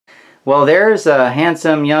Well, there's a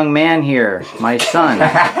handsome young man here, my son.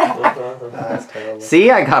 That's terrible. See,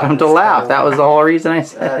 I got him to laugh. That was the whole reason I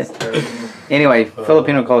said That's it. terrible. Anyway,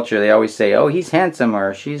 Filipino culture, they always say, oh, he's handsome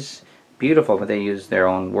or she's beautiful, but they use their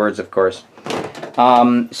own words, of course.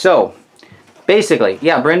 So, basically,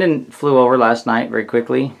 yeah, Brendan flew over last night very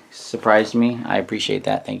quickly. Surprised me. I appreciate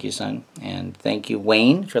that. Thank you, son. And thank you,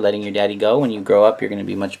 Wayne, for letting your daddy go. When you grow up, you're going to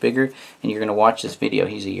be much bigger, and you're going to watch this video.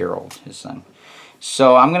 He's a year old, his son.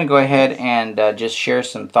 So I'm going to go ahead and just share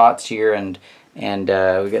some thoughts here, and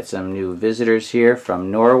we got some new visitors here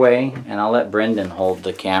from Norway, and I'll let Brendan hold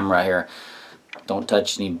the camera here. Don't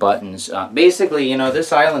touch any buttons. Basically, you know,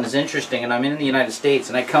 this island is interesting, and I'm in the United States,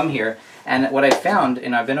 and I come here, and what I found,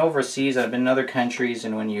 and I've been overseas, I've been in other countries,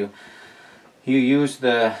 and when you use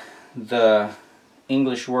the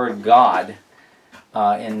English word God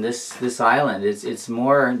in this island, it's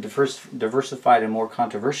more diversified and more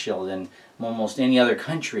controversial than almost any other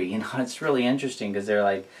country. You know, it's really interesting because they're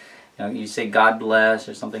like, you know, you say God bless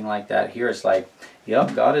or something like that. Here it's like,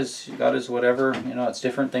 yep, God is whatever. You know, it's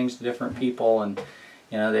different things to different people, and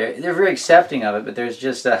you know they're very accepting of it. But there's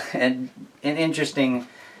just an interesting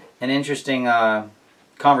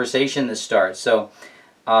conversation that starts. So,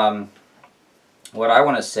 what I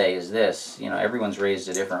want to say is this: you know, everyone's raised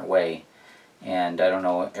a different way, and I don't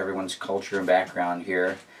know everyone's culture and background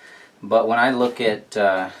here, but when I look at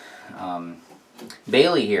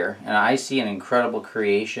Bailey here, and I see an incredible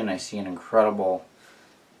creation. I see an incredible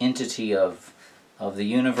entity of the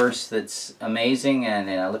universe that's amazing, and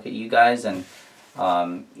I look at you guys, and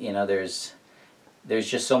you know, there's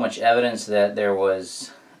just so much evidence that there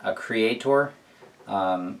was a creator.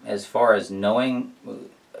 As far as knowing,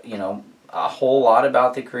 you know, a whole lot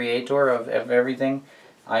about the creator of everything,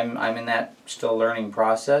 I'm in that still learning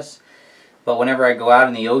process. But whenever I go out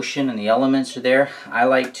in the ocean and the elements are there, I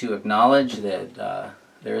like to acknowledge that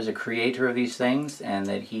there is a creator of these things, and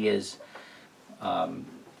that he is, and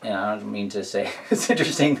I don't mean to say, it's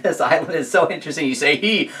interesting, this island is so interesting, you say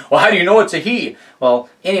he, well how do you know it's a he? Well,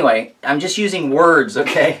 anyway, I'm just using words,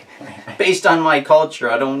 okay, based on my culture.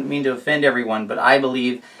 I don't mean to offend everyone, but I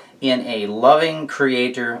believe in a loving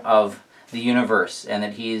creator of the universe, and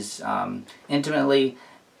that he's intimately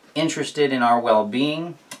interested in our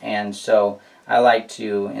well-being. And so I like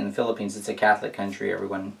to, in the Philippines, it's a Catholic country,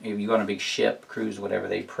 everyone, if you go on a big ship, cruise, whatever,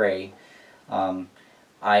 they pray. I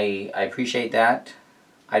appreciate that.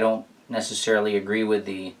 I don't necessarily agree with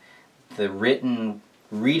the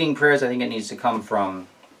reading prayers. I think it needs to come from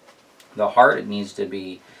the heart. It needs to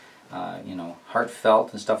be, you know,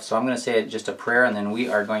 heartfelt and stuff. So I'm going to say just a prayer, and then we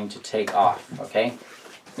are going to take off, okay?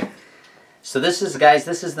 So this is, guys,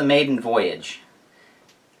 this is the maiden voyage.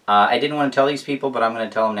 I didn't want to tell these people, but I'm going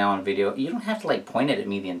to tell them now on video. You don't have to like point it at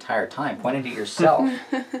me the entire time. Point it at yourself.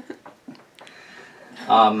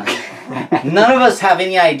 None of us have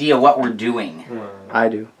any idea what we're doing. I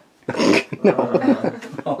do.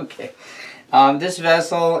 Okay. This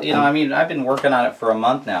vessel, you know, I mean, I've been working on it for a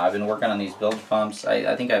month now. I've been working on these build pumps.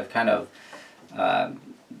 I think I've kind of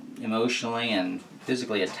emotionally and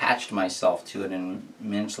physically attached myself to it, and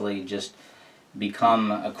mentally just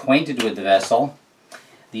become acquainted with the vessel.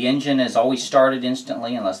 The engine is always started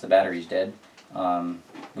instantly unless the battery's dead.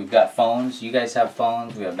 We've got phones. You guys have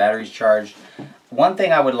phones. We have batteries charged. One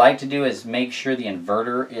thing I would like to do is make sure the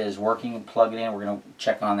inverter is working and plug it in. We're going to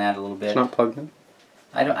check on that a little bit. It's not plugged in?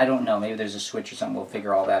 I don't know. Maybe there's a switch or something. We'll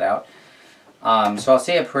figure all that out. So I'll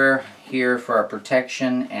say a prayer here for our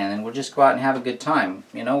protection, and then we'll just go out and have a good time.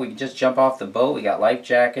 You know, we can just jump off the boat. We got life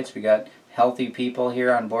jackets. We got healthy people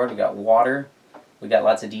here on board. We got water. We got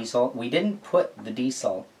lots of diesel. We didn't put the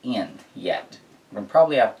diesel in yet. We'll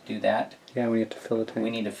probably have to do that. Yeah, we have to fill the tank.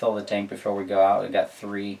 We need to fill the tank before we go out. We got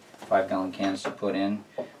 3 5-gallon cans to put in.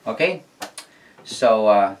 Okay? So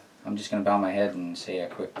I'm just going to bow my head and say a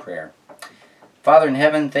quick prayer. Father in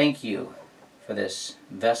heaven, thank you for this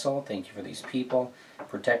vessel. Thank you for these people.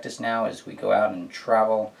 Protect us now as we go out and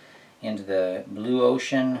travel into the blue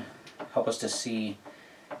ocean. Help us to see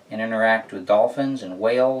and interact with dolphins and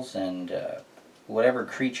whales and whatever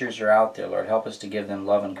creatures are out there, Lord. Help us to give them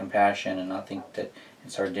love and compassion, and not think that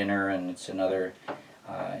it's our dinner and it's another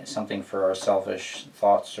something for our selfish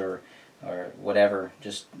thoughts or whatever,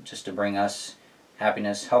 just to bring us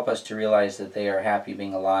happiness. Help us to realize that they are happy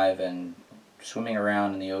being alive and swimming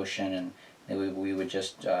around in the ocean, and that we would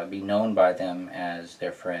just be known by them as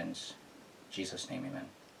their friends. In Jesus' name, amen.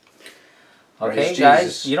 Okay, Praise guys,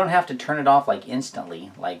 Jesus. you don't have to turn it off like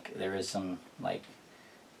instantly, like there is some like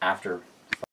after